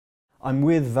I'm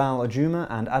with Val Ajuma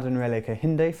and Adenrele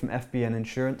Kehinde from FBN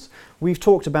Insurance. We've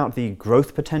talked about the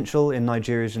growth potential in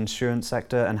Nigeria's insurance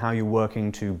sector and how you're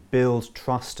working to build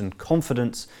trust and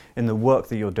confidence in the work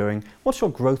that you're doing. What's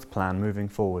your growth plan moving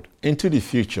forward? Into the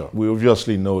future, we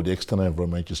obviously know the external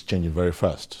environment is changing very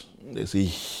fast. There's a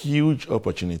huge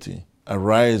opportunity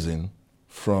arising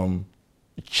from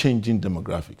changing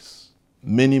demographics.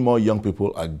 Many more young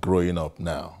people are growing up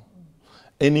now.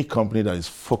 Any company that is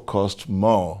focused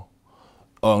more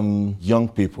on young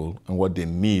people and what they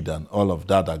need and all of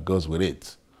that goes with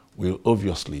it will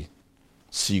obviously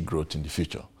see growth in the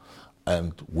future.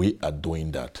 And we are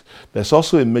doing that. There's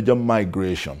also a major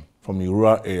migration from the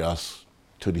rural areas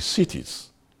to the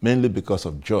cities, mainly because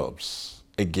of jobs.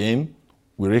 Again,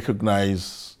 we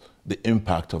recognize the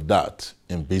impact of that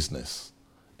in business,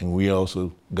 and we are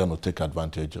also going to take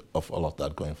advantage of all of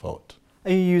that going forward. Are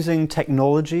you using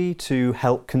technology to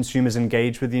help consumers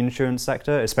engage with the insurance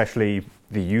sector, especially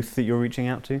the youth that you're reaching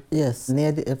out to? Yes,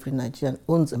 nearly every Nigerian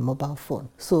owns a mobile phone.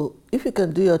 So if you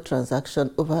can do your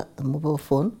transaction over a mobile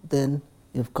phone, then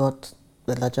you've got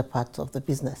the larger part of the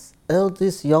business. All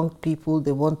these young people,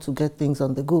 they want to get things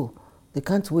on the go. They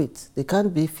can't wait. They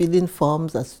can't be filling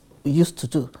forms as we used to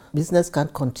do. Business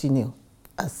can't continue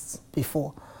as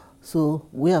before. So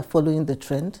we are following the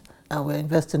trend, and we're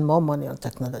investing more money on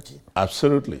technology.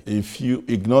 Absolutely. If you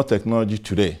ignore technology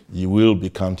today, you will be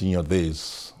counting your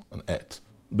days on earth.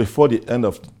 Before the end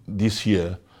of this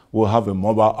year, we'll have a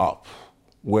mobile app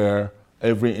where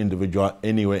every individual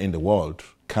anywhere in the world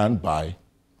can buy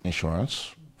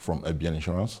insurance from FBN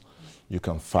Insurance. You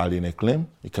can file in a claim,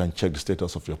 you can check the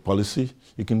status of your policy,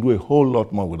 you can do a whole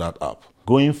lot more with that app.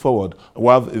 Going forward, we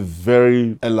have a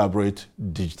very elaborate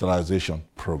digitalization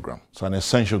program. It's an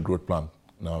essential growth plan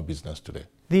in our business today.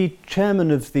 The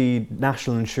chairman of the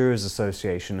National Insurers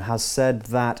Association has said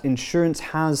that insurance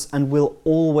has and will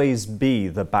always be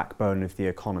the backbone of the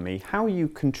economy. How are you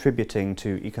contributing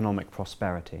to economic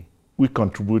prosperity? We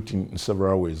contribute in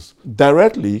several ways.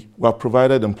 Directly, we have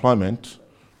provided employment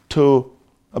to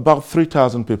about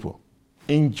 3,000 people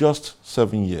in just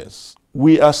 7 years.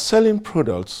 We are selling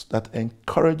products that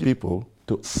encourage people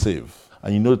to save,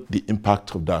 and you know the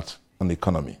impact of that on the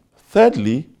economy.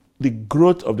 Thirdly, the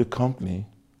growth of the company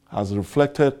has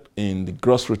reflected in the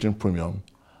gross written premium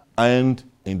and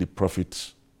in the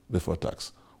profit before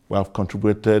tax. We have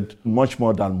contributed much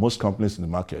more than most companies in the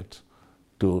market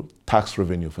to tax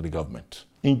revenue for the government.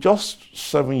 In just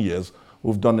 7 years,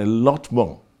 we've done a lot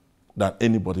more than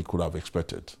anybody could have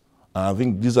expected. And I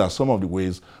think these are some of the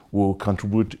ways we'll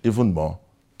contribute even more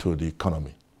to the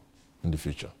economy in the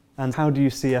future. And how do you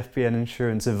see FBN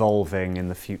Insurance evolving in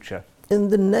the future? In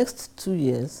the next 2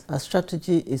 years, our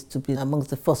strategy is to be amongst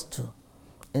the first two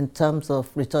in terms of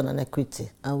return on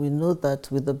equity. And we know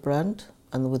that with the brand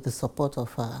and with the support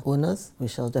of our owners, we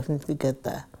shall definitely get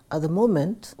there. At the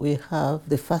moment, we have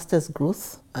the fastest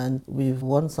growth, and we've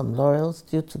won some laurels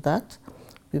due to that.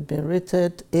 We've been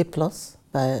rated A+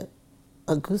 by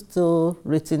Augusto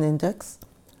Rating Index.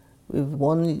 We've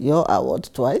won your award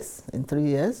twice in 3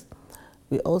 years.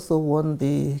 We also won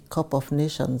the Cup of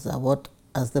Nations award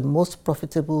as the most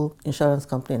profitable insurance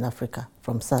company in Africa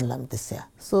from Sanlam this year.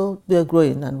 So we are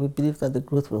growing, and we believe that the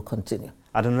growth will continue.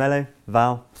 Adenrele,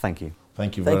 Val, thank you.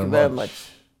 Thank you Thank you very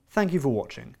much. Thank you for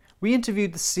watching. We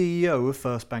interviewed the CEO of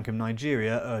First Bank of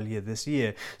Nigeria earlier this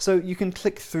year, so you can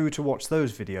click through to watch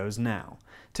those videos now.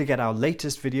 To get our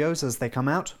latest videos as they come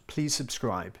out, please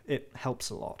subscribe. It helps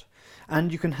a lot.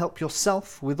 And you can help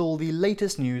yourself with all the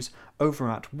latest news over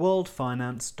at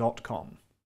worldfinance.com.